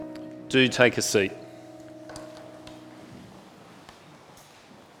do take a seat.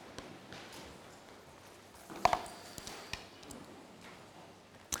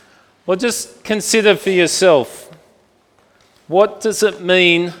 Well, just consider for yourself, what does it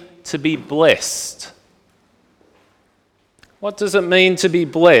mean to be blessed? What does it mean to be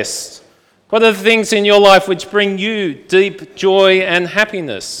blessed? What are the things in your life which bring you deep joy and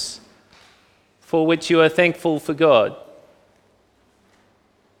happiness, for which you are thankful for God?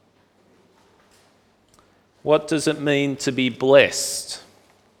 What does it mean to be blessed?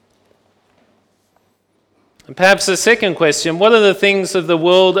 And perhaps the second question, what are the things of the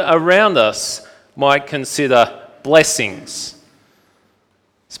world around us might consider blessings?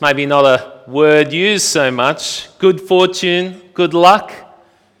 It's maybe not a word used so much. Good fortune, good luck.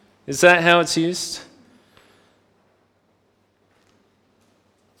 Is that how it's used?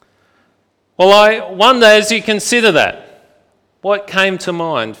 Well, I wonder as you consider that, what came to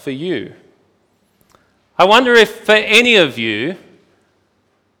mind for you? I wonder if for any of you,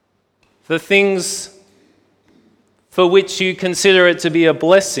 the things for which you consider it to be a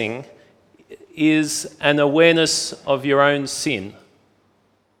blessing is an awareness of your own sin.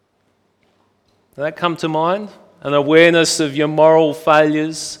 Does that come to mind? An awareness of your moral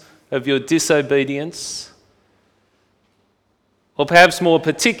failures, of your disobedience? Or perhaps more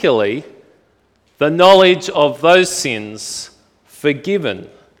particularly, the knowledge of those sins forgiven,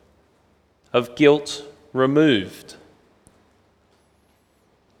 of guilt removed.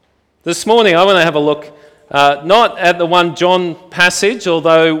 This morning I want to have a look not at the 1 John passage,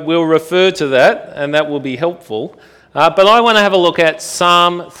 although we'll refer to that and that will be helpful, but I want to have a look at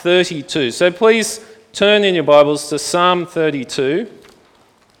Psalm 32. So please turn in your Bibles to Psalm 32.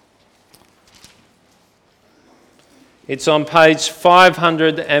 It's on page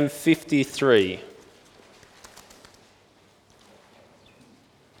 553.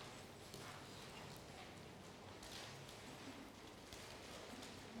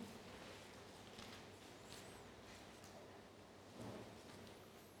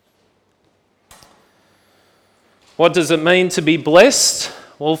 What does it mean to be blessed?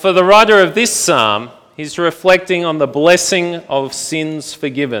 Well, for the writer of this psalm, he's reflecting on the blessing of sins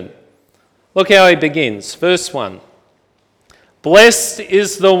forgiven. Look how he begins. Verse 1. Blessed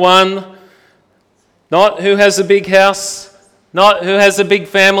is the one, not who has a big house, not who has a big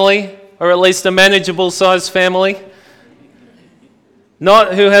family, or at least a manageable sized family,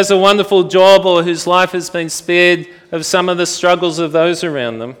 not who has a wonderful job or whose life has been spared of some of the struggles of those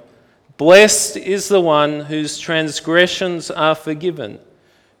around them. Blessed is the one whose transgressions are forgiven,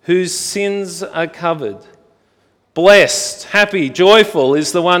 whose sins are covered. Blessed, happy, joyful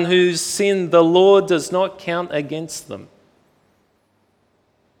is the one whose sin the Lord does not count against them.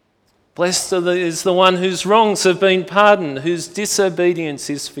 Blessed is the one whose wrongs have been pardoned, whose disobedience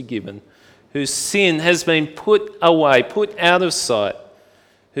is forgiven, whose sin has been put away, put out of sight,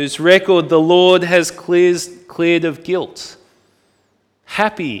 whose record the Lord has cleared of guilt.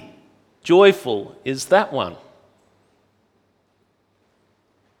 Happy, joyful is that one.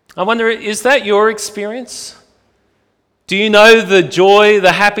 I wonder, is that your experience? Do you know the joy,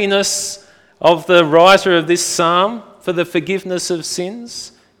 the happiness of the writer of this psalm for the forgiveness of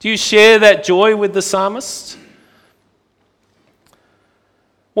sins? Do you share that joy with the psalmist?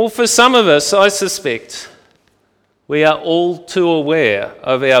 Well, for some of us, I suspect, we are all too aware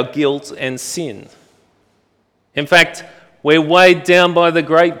of our guilt and sin. In fact, we're weighed down by the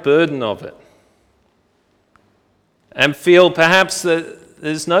great burden of it and feel perhaps that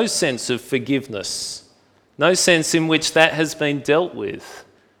there's no sense of forgiveness, no sense in which that has been dealt with.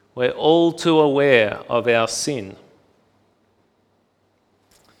 We're all too aware of our sin.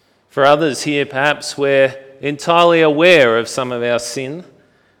 For others here, perhaps we're entirely aware of some of our sin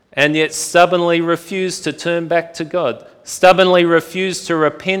and yet stubbornly refuse to turn back to God, stubbornly refuse to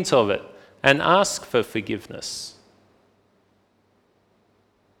repent of it and ask for forgiveness.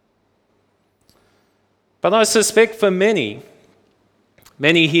 But I suspect for many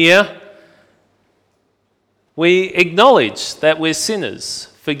here, we acknowledge that we're sinners,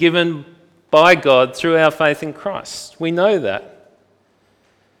 forgiven by God through our faith in Christ. We know that.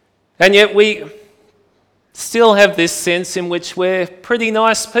 And yet we still have this sense in which we're pretty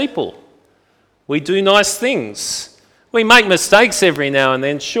nice people. We do nice things. We make mistakes every now and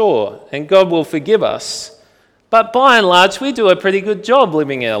then, sure, and God will forgive us. But by and large, we do a pretty good job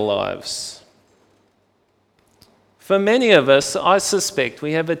living our lives. For many of us, I suspect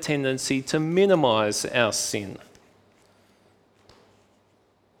we have a tendency to minimise our sin.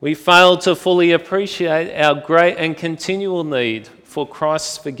 We fail to fully appreciate our great and continual need for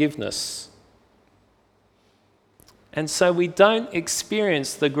Christ's forgiveness. And so we don't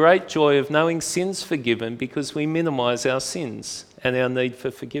experience the great joy of knowing sins forgiven because we minimize our sins and our need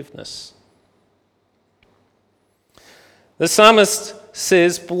for forgiveness. The psalmist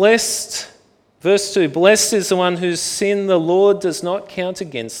says, blessed, verse 2, blessed is the one whose sin the Lord does not count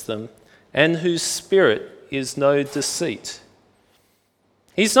against them and whose spirit is no deceit.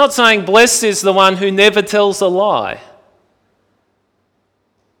 He's not saying blessed is the one who never tells a lie.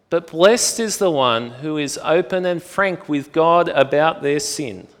 But blessed is the one who is open and frank with God about their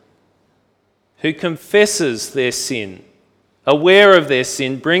sin, who confesses their sin, aware of their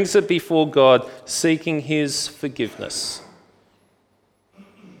sin, brings it before God, seeking his forgiveness.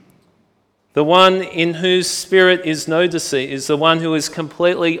 The one in whose spirit is no deceit is the one who is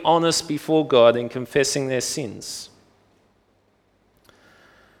completely honest before God in confessing their sins.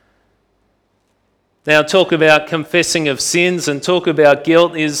 Now, talk about confessing of sins and talk about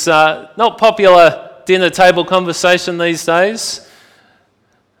guilt is not popular dinner table conversation these days.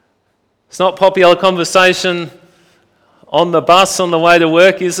 It's not popular conversation on the bus on the way to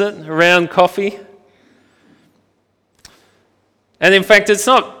work, is it? Around coffee. And in fact, it's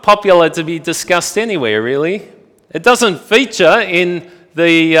not popular to be discussed anywhere, really. It doesn't feature in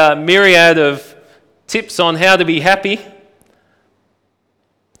the myriad of tips on how to be happy.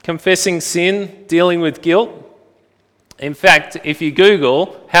 Confessing sin, dealing with guilt. In fact, if you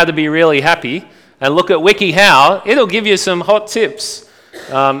Google how to be really happy and look at WikiHow, it'll give you some hot tips.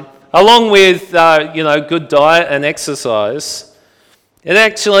 Along with good diet and exercise, it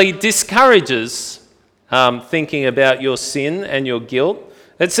actually discourages thinking about your sin and your guilt.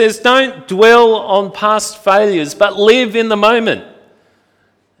 It says don't dwell on past failures, but live in the moment.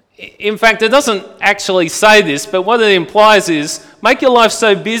 In fact, it doesn't actually say this, but what it implies is make your life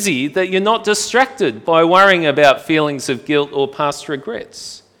so busy that you're not distracted by worrying about feelings of guilt or past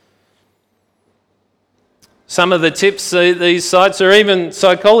regrets. Some of the tips these sites, or even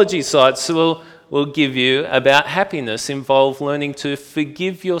psychology sites, will give you about happiness involve learning to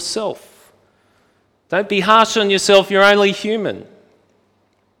forgive yourself. Don't be harsh on yourself, you're only human.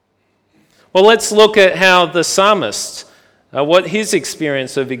 Well, let's look at how the psalmist, what his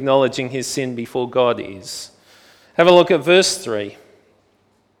experience of acknowledging his sin before God is. Have a look at verse 3.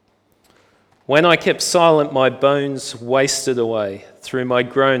 When I kept silent, my bones wasted away through my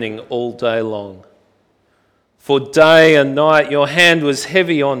groaning all day long. For day and night your hand was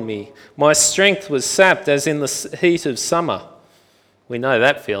heavy on me. My strength was sapped as in the heat of summer. We know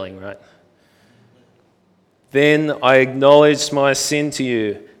that feeling, right? Then I acknowledged my sin to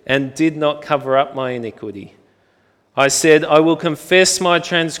you and did not cover up my iniquity. I said, I will confess my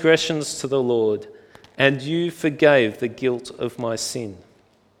transgressions to the Lord, and you forgave the guilt of my sin.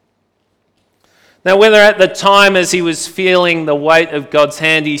 Now, whether at the time as he was feeling the weight of God's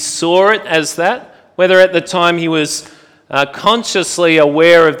hand, he saw it as that, whether at the time he was consciously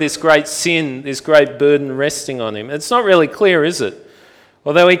aware of this great sin, this great burden resting on him, it's not really clear, is it?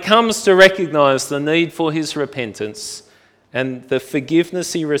 Although he comes to recognise the need for his repentance and the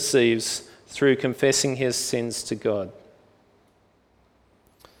forgiveness he receives through confessing his sins to God.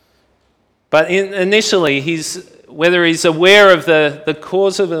 But initially, whether he's aware of the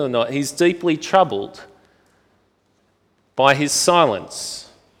cause of it or not, he's deeply troubled by his silence.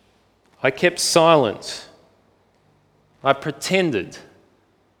 I kept silent. I pretended.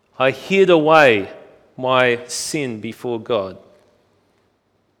 I hid away my sin before God.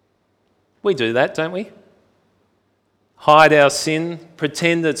 We do that, don't we? Hide our sin,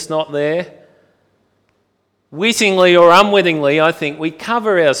 pretend it's not there. Wittingly or unwittingly, I think we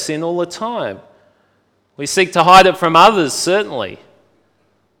cover our sin all the time. We seek to hide it from others, certainly.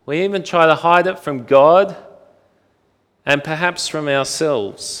 We even try to hide it from God and perhaps from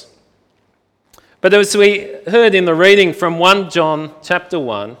ourselves. But as we heard in the reading from 1 John chapter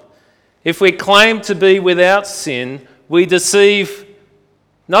 1, if we claim to be without sin, we deceive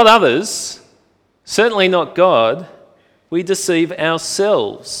not others, certainly not God, we deceive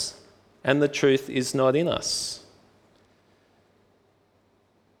ourselves, and the truth is not in us.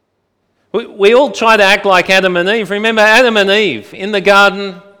 We all try to act like Adam and Eve. Remember Adam and Eve in the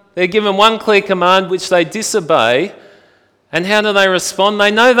garden, they're given one clear command which they disobey. And how do they respond?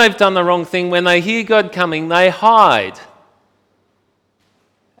 They know they've done the wrong thing. When they hear God coming, they hide.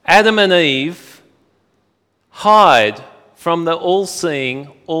 Adam and Eve hide from the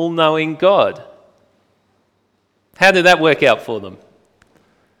all-seeing, all-knowing God. How did that work out for them?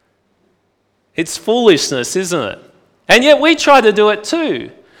 It's foolishness, isn't it? And yet we try to do it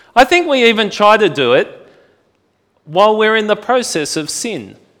too. I think we even try to do it while we're in the process of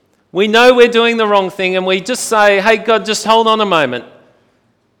sin. We know we're doing the wrong thing and we just say, hey, God, just hold on a moment.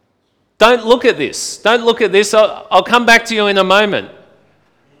 Don't look at this. Don't look at this. I'll come back to you in a moment.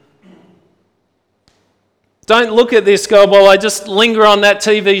 Don't look at this, God, while I just linger on that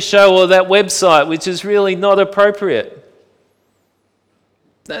TV show or that website, which is really not appropriate.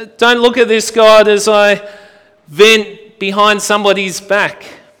 Don't look at this, God, as I vent behind somebody's back.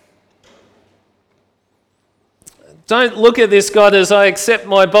 Don't look at this, God, as I accept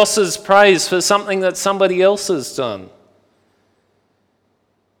my boss's praise for something that somebody else has done.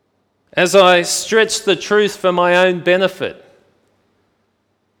 As I stretch the truth for my own benefit.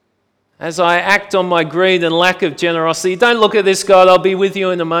 As I act on my greed and lack of generosity. Don't look at this, God, I'll be with you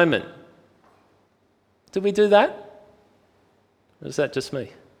in a moment. Did we do that? Or is that just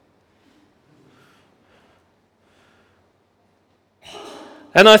me?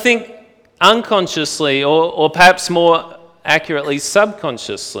 And I think unconsciously, or perhaps more accurately,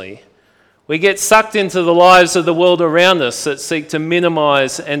 subconsciously, we get sucked into the lives of the world around us that seek to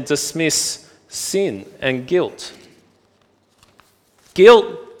minimize and dismiss sin and guilt.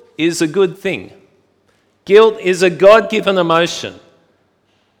 Guilt is a good thing. Guilt is a God-given emotion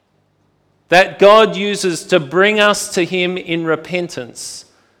that God uses to bring us to Him in repentance,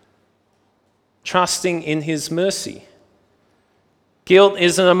 trusting in His mercy. Guilt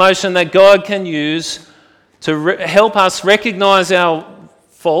is an emotion that God can use to help us recognize our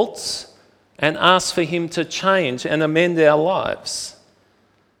faults and ask for Him to change and amend our lives.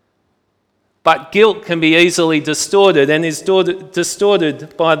 But guilt can be easily distorted and is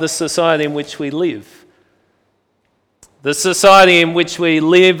distorted by the society in which we live. The society in which we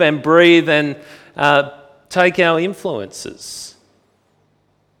live and breathe and take our influences.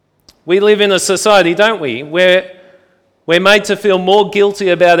 We live in a society, don't we, where we're made to feel more guilty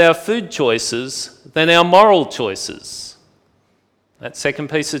about our food choices than our moral choices. That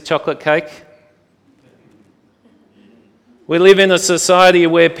second piece of chocolate cake. We live in a society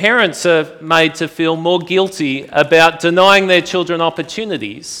where parents are made to feel more guilty about denying their children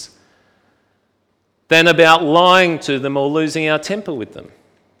opportunities than about lying to them or losing our temper with them.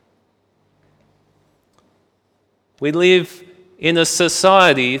 We live in a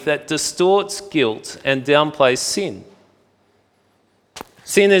society that distorts guilt and downplays sin.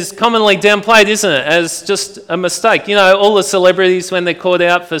 Sin is commonly downplayed, isn't it, as just a mistake. You know, all the celebrities, when they're caught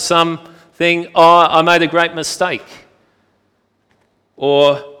out for something, I made a great mistake.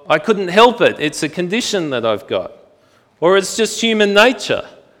 Or, I couldn't help it, it's a condition that I've got. Or it's just human nature.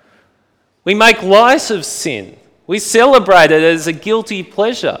 We make light of sin. We celebrate it as a guilty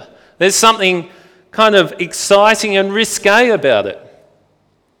pleasure. There's something kind of exciting and risque about it.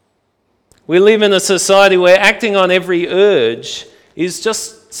 We live in a society where acting on every urge is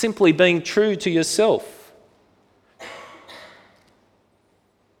just simply being true to yourself.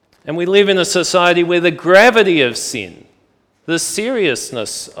 And we live in a society where the gravity of sin, the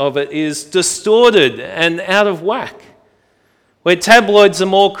seriousness of it, is distorted and out of whack. Where tabloids are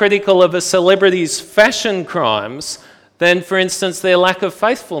more critical of a celebrity's fashion crimes than, for instance, their lack of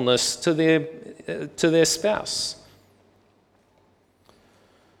faithfulness to their spouse.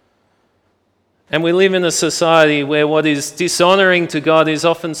 And we live in a society where what is dishonouring to God is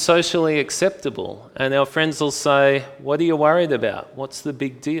often socially acceptable. And our friends will say, what are you worried about? What's the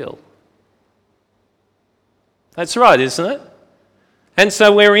big deal? That's right, isn't it? And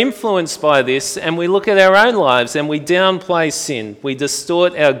so we're influenced by this, and we look at our own lives and we downplay sin. We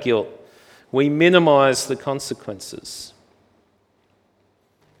distort our guilt. We minimise the consequences.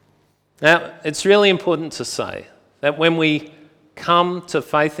 Now, it's really important to say that when we come to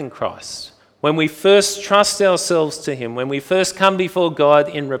faith in Christ, when we first trust ourselves to Him, when we first come before God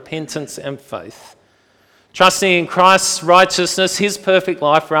in repentance and faith, trusting in Christ's righteousness, His perfect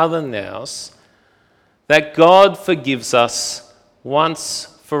life rather than ours, that God forgives us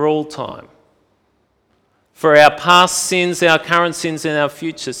once for all time. For our past sins, our current sins, and our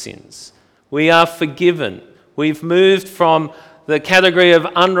future sins. We are forgiven. We've moved from the category of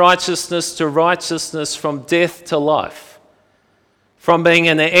unrighteousness to righteousness, from death to life. From being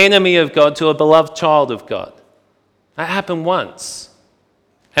an enemy of God to a beloved child of God. That happened once.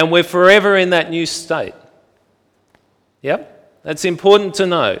 And we're forever in that new state. Yep? That's important to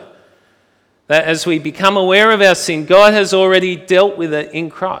know. That as we become aware of our sin, God has already dealt with it in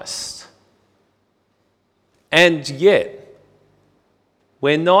Christ. And yet,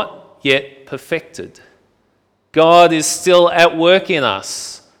 we're not yet perfected. God is still at work in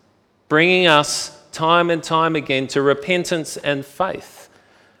us, bringing us time and time again to repentance and faith,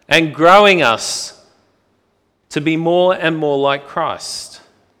 and growing us to be more and more like Christ.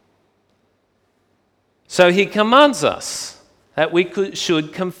 So He commands us that we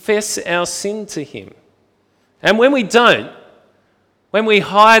should confess our sin to Him. And when we don't, When we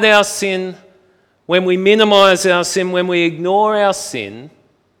hide our sin, when we minimize our sin, when we ignore our sin,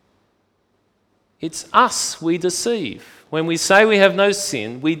 it's us we deceive. When we say we have no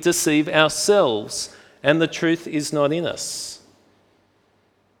sin, we deceive ourselves, and the truth is not in us.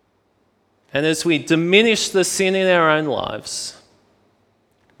 And as we diminish the sin in our own lives,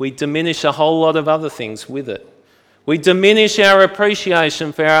 we diminish a whole lot of other things with it. We diminish our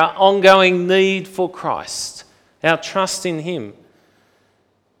appreciation for our ongoing need for Christ, our trust in Him.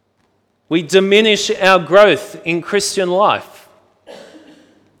 We diminish our growth in Christian life.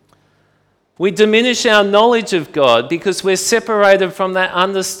 We diminish our knowledge of God because we're separated from that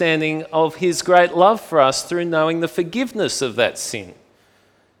understanding of His great love for us through knowing the forgiveness of that sin.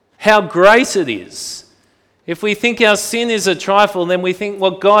 How great it is. If we think our sin is a trifle, then we think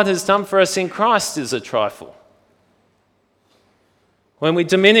what God has done for us in Christ is a trifle. When we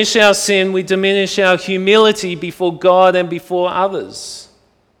diminish our sin, we diminish our humility before God and before others.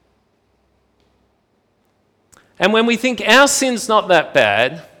 And when we think our sin's not that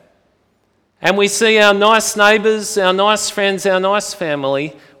bad, and we see our nice neighbours, our nice friends, our nice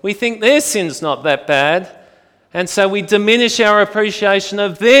family, we think their sin's not that bad, and so we diminish our appreciation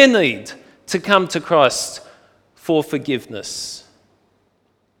of their need to come to Christ for forgiveness.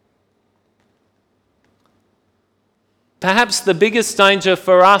 Perhaps the biggest danger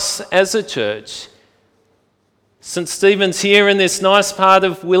for us as a church, St. Stephen's here in this nice part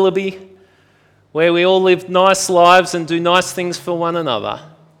of Willoughby, where we all live nice lives and do nice things for one another,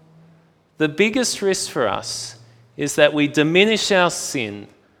 the biggest risk for us is that we diminish our sin,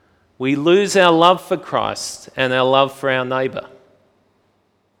 we lose our love for Christ and our love for our neighbour.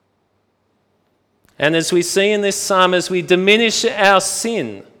 And as we see in this psalm, as we diminish our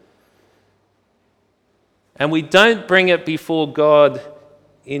sin and we don't bring it before God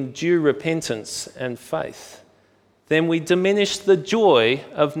in due repentance and faith, then we diminish the joy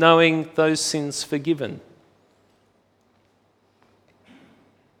of knowing those sins forgiven.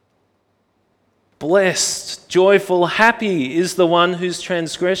 Blessed, joyful, happy is the one whose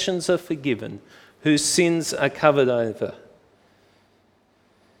transgressions are forgiven, whose sins are covered over.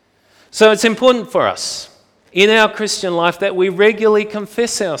 So it's important for us in our Christian life that we regularly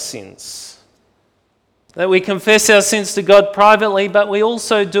confess our sins. That we confess our sins to God privately, but we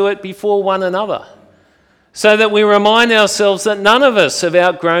also do it before one another. So that we remind ourselves that none of us have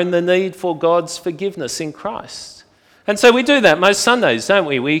outgrown the need for God's forgiveness in Christ. And so we do that most Sundays, don't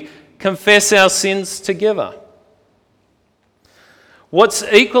we? We confess our sins together. What's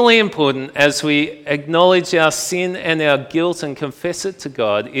equally important as we acknowledge our sin and our guilt and confess it to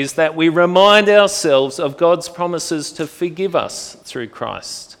God is that we remind ourselves of God's promises to forgive us through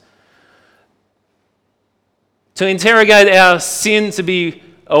Christ. To interrogate our sin, to be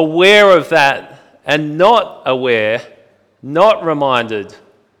aware of that and not aware, not reminded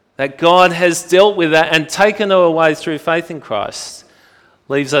that God has dealt with that and taken it away through faith in Christ,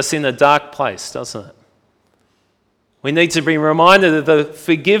 leaves us in a dark place, doesn't it? We need to be reminded of the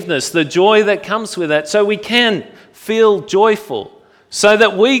forgiveness, the joy that comes with that, so we can feel joyful, so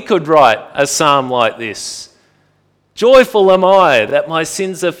that we could write a psalm like this. Joyful am I that my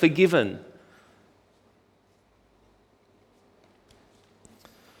sins are forgiven.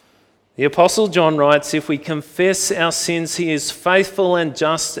 The Apostle John writes, if we confess our sins, he is faithful and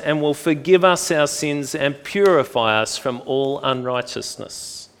just and will forgive us our sins and purify us from all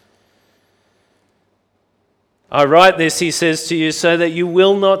unrighteousness. I write this, he says to you, so that you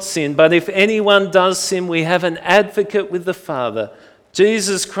will not sin. But if anyone does sin, we have an advocate with the Father,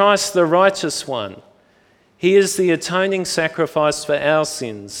 Jesus Christ, the righteous one. He is the atoning sacrifice for our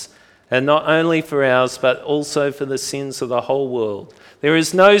sins, and not only for ours, but also for the sins of the whole world. There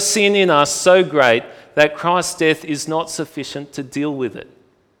is no sin in us so great that Christ's death is not sufficient to deal with it,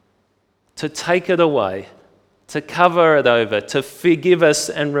 to take it away, to cover it over, to forgive us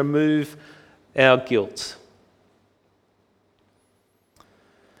and remove our guilt.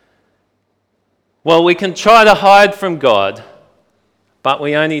 Well, we can try to hide from God, but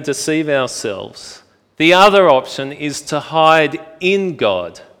we only deceive ourselves. The other option is to hide in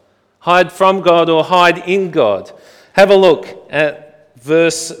God. Hide from God or hide in God. Have a look at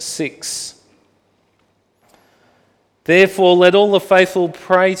verse 6. Therefore, let all the faithful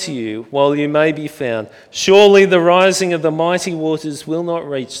pray to you while you may be found. Surely the rising of the mighty waters will not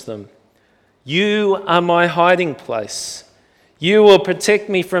reach them. You are my hiding place. You will protect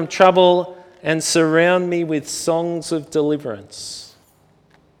me from trouble and surround me with songs of deliverance.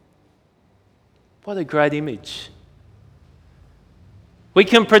 What a great image. We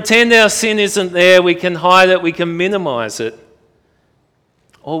can pretend our sin isn't there, we can hide it, we can minimize it.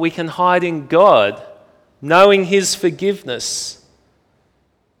 Or we can hide in God, knowing his forgiveness,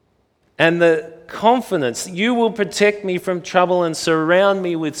 and the confidence, you will protect me from trouble and surround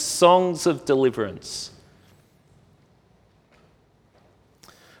me with songs of deliverance.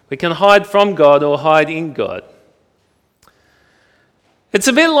 We can hide from God or hide in God. It's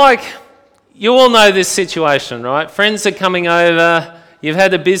a bit like, you all know this situation, right? Friends are coming over, you've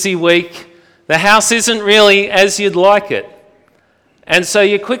had a busy week, the house isn't really as you'd like it. And so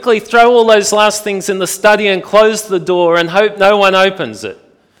you quickly throw all those last things in the study and close the door and hope no one opens it.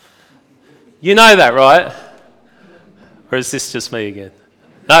 You know that, right? Or is this just me again?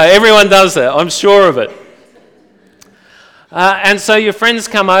 No, everyone does that, I'm sure of it. And so your friends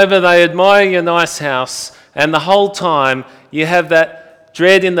come over, they admire your nice house, and the whole time you have that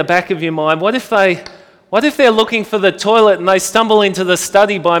dread in the back of your mind. What if they're looking for the toilet and they stumble into the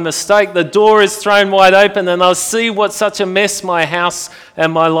study by mistake? The door is thrown wide open and they'll see what such a mess my house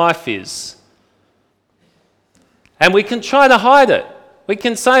and my life is. And we can try to hide it. We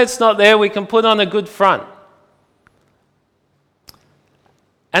can say it's not there, we can put on a good front.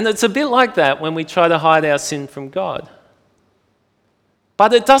 And it's a bit like that when we try to hide our sin from God.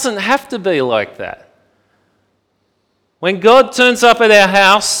 But it doesn't have to be like that. When God turns up at our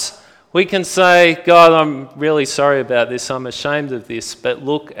house, we can say, God, I'm really sorry about this, I'm ashamed of this, but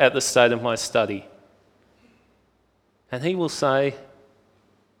look at the state of my study. And he will say,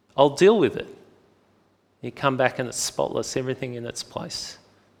 I'll deal with it. You come back and it's spotless, everything in its place.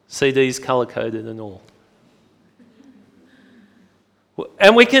 CDs colour-coded and all.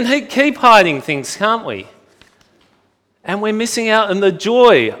 And we can keep hiding things, can't we? And we're missing out on the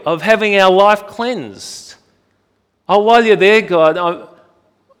joy of having our life cleansed. Oh, while you're there, God,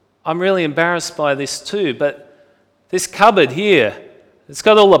 I'm really embarrassed by this too, but this cupboard here, it's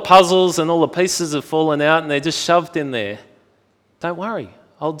got all the puzzles and all the pieces have fallen out and they're just shoved in there. Don't worry,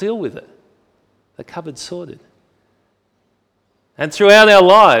 I'll deal with it. The cupboard's sorted. And throughout our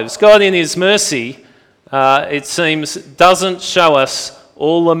lives, God in his mercy, it seems, doesn't show us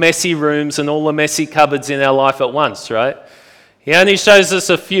all the messy rooms and all the messy cupboards in our life at once, right? He only shows us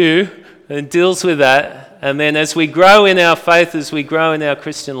a few and deals with that. And then as we grow in our faith, as we grow in our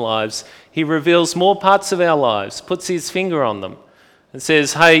Christian lives, he reveals more parts of our lives, puts his finger on them and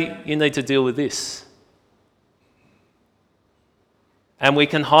says, hey, you need to deal with this. And we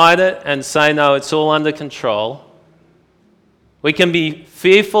can hide it and say, no, it's all under control. We can be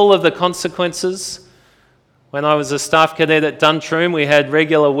fearful of the consequences. When I was a staff cadet at Duntroom, we had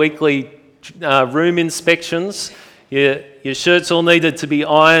regular weekly room inspections. Your shirts all needed to be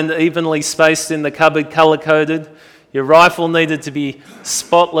ironed, evenly spaced in the cupboard, colour-coded. Your rifle needed to be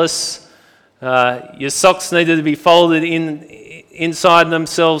spotless. Your socks needed to be folded inside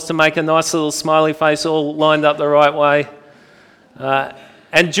themselves to make a nice little smiley face, all lined up the right way.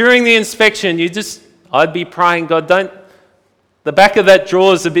 And during the inspection, I'd be praying, God, the back of that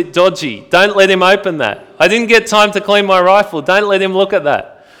drawer is a bit dodgy. Don't let him open that. I didn't get time to clean my rifle. Don't let him look at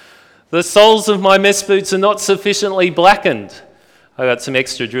that. The soles of my mess boots are not sufficiently blackened. I got some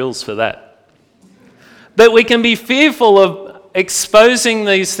extra drills for that. But we can be fearful of exposing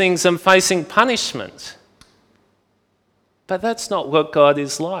these things and facing punishment. But that's not what God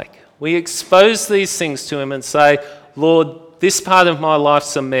is like. We expose these things to him and say, Lord, this part of my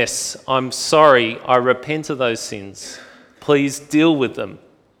life's a mess. I'm sorry. I repent of those sins. Please deal with them.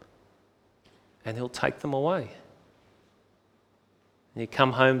 And he'll take them away. And you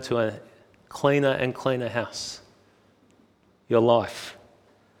come home to a cleaner and cleaner house. Your life.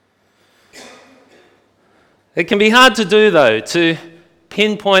 It can be hard to do, though, to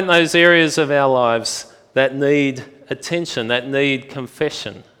pinpoint those areas of our lives that need attention, that need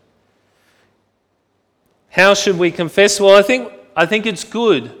confession. How should we confess? Well, I think it's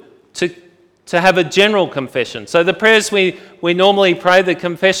good to have a general confession. So the prayers we normally pray, the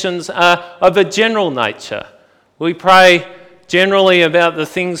confessions are of a general nature. We pray generally about the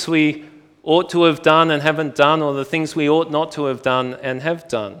things we ought to have done and haven't done, or the things we ought not to have done and have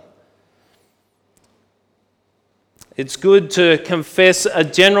done. It's good to confess a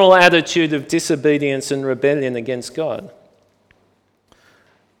general attitude of disobedience and rebellion against God.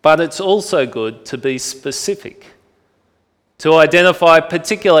 But it's also good to be specific, to identify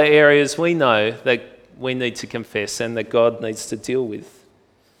particular areas we know that we need to confess and that God needs to deal with.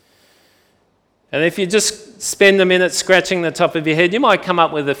 And if you just spend a minute scratching the top of your head, you might come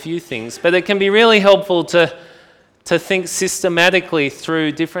up with a few things, but it can be really helpful to think systematically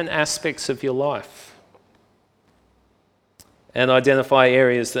through different aspects of your life and identify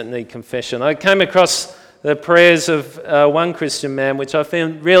areas that need confession. I came across the prayers of one Christian man, which I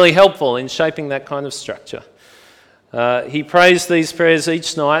found really helpful in shaping that kind of structure. He prays these prayers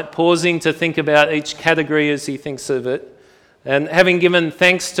each night, pausing to think about each category as he thinks of it, And having given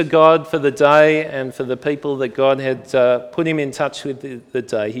thanks to God for the day and for the people that God had put him in touch with the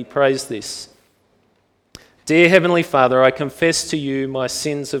day, he prays this: "Dear Heavenly Father, I confess to you my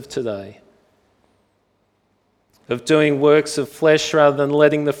sins of today, of doing works of flesh rather than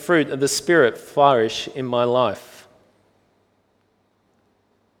letting the fruit of the Spirit flourish in my life,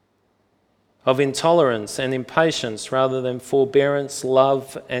 of intolerance and impatience rather than forbearance,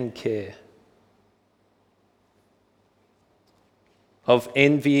 love and care, of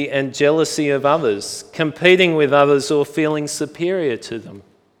envy and jealousy of others, competing with others or feeling superior to them,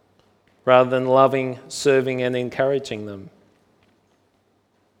 rather than loving, serving and encouraging them,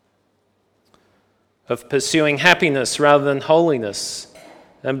 of pursuing happiness rather than holiness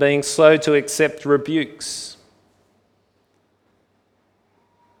and being slow to accept rebukes,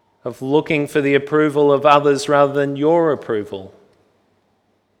 of looking for the approval of others rather than your approval,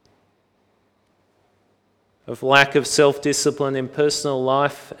 of lack of self-discipline in personal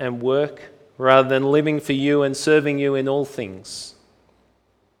life and work rather than living for you and serving you in all things,